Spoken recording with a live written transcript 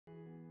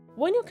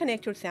When you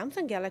connect your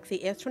Samsung Galaxy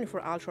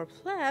S24 Ultra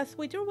Plus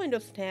with your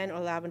Windows 10 or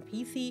 11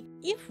 PC,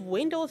 if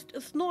Windows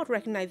does not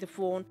recognize the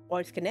phone or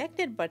it's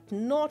connected but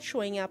not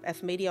showing up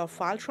as media or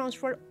file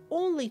transfer,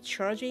 only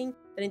charging,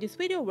 then in this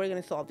video we're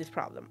going to solve this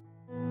problem.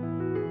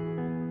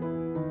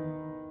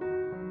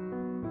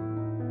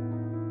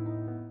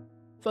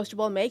 First of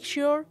all, make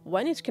sure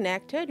when it's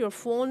connected, your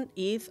phone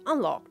is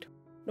unlocked.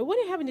 Now when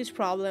you're having this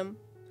problem,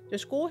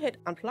 just go ahead,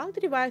 unplug the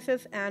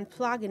devices and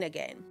plug in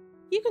again.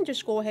 You can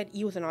just go ahead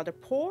use another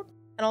port,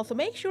 and also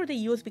make sure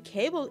the USB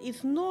cable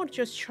is not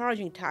just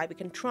charging type, it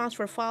can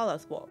transfer file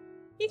as well.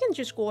 You can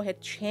just go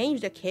ahead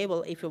change the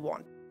cable if you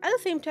want. At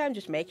the same time,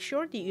 just make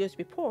sure the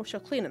USB ports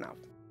are clean enough.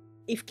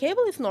 If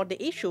cable is not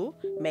the issue,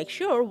 make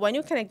sure when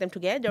you connect them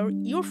together,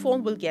 your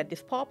phone will get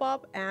this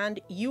pop-up and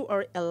you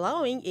are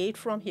allowing it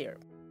from here.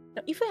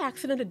 Now if you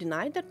accidentally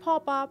denied that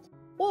pop-up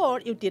or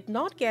you did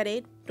not get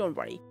it, don't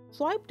worry.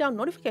 Swipe down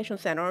Notification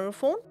Center on your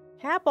phone,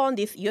 tap on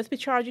this USB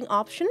charging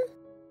option,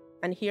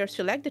 and here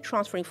select the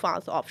transferring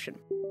files option.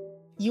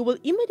 You will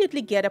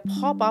immediately get a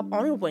pop-up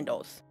on your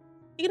Windows.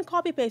 You can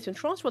copy, paste, and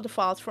transfer the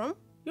files from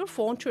your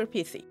phone to your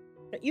PC.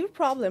 Now, your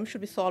problem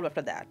should be solved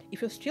after that.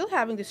 If you're still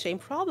having the same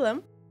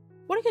problem,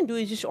 what you can do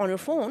is just on your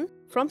phone,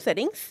 from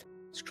Settings,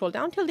 scroll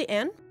down till the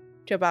end,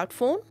 to About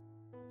Phone,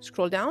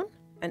 scroll down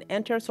and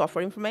enter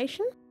Software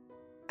Information,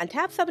 and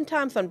tap 7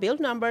 times on Build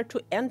Number to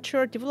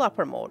enter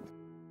Developer Mode.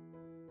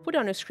 Put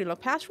down your screen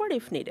lock password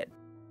if needed.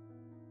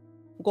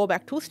 Go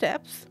back 2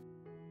 steps,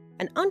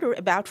 and under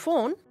About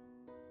Phone,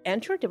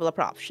 enter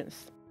Developer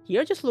Options.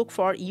 Here just look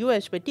for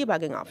USB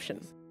Debugging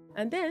option,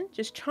 and then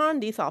just turn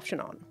this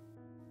option on.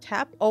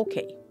 Tap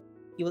OK.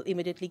 You will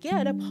immediately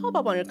get a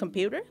pop-up on your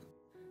computer.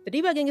 The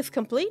debugging is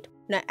complete.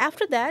 Now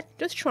after that,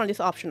 just turn this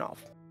option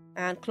off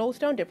and close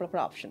down Developer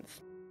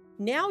Options.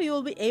 Now you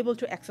will be able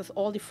to access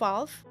all the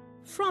files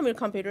from your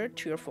computer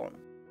to your phone.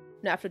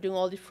 Now after doing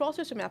all this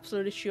process, I'm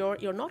absolutely sure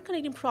your not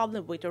connecting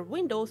problem with your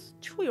Windows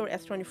to your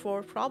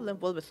S24 problem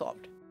will be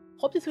solved.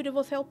 Hope this video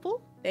was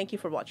helpful. Thank you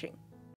for watching.